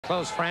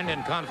close friend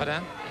and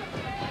confidant.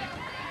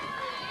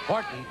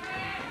 Horton,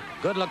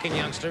 good-looking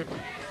youngster.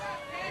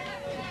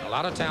 A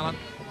lot of talent.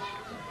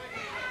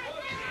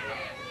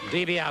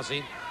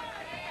 DiBiase,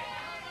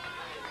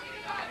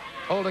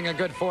 holding a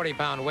good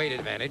 40-pound weight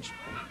advantage.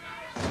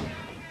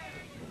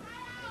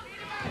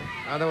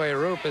 By the way,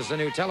 Roop is the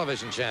new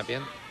television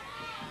champion. In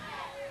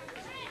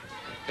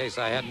case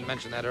I hadn't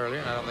mentioned that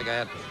earlier, and I don't think I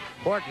had.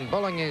 Horton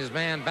pulling his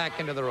man back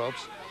into the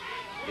ropes.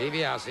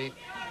 DiBiase,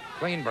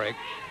 clean break.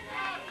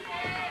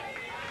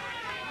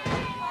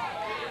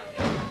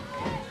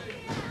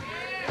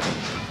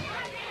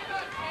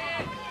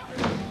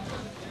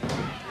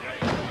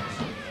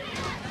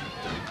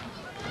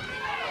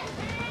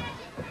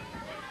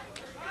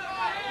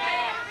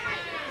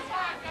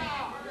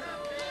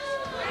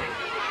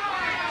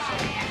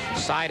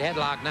 Side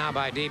headlock now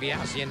by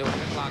DiBiase into a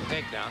headlock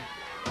takedown.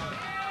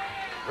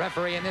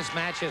 Referee in this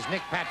match is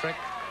Nick Patrick.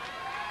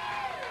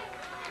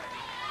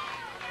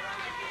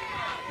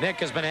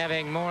 Nick has been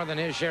having more than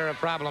his share of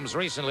problems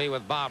recently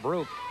with Bob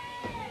Roop,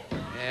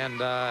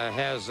 and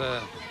has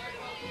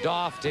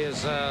doffed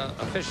his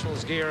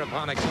official's gear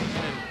upon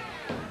occasion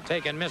and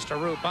taken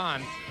Mr. Roop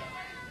on.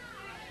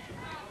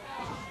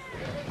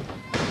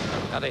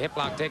 Now the hip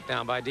lock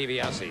takedown by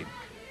DiBiase.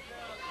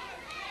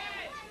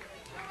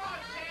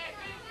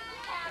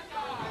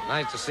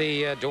 Nice to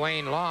see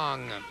Dwayne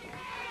Long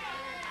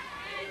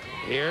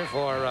here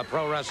for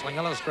Pro Wrestling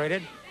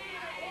Illustrated.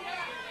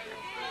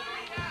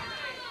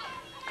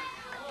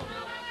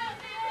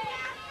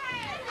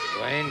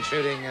 Dwayne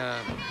shooting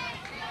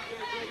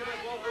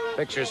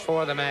pictures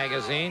for the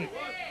magazine.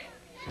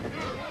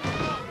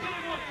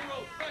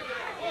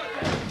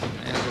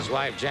 And his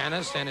wife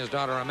Janice and his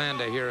daughter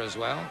Amanda here as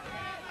well.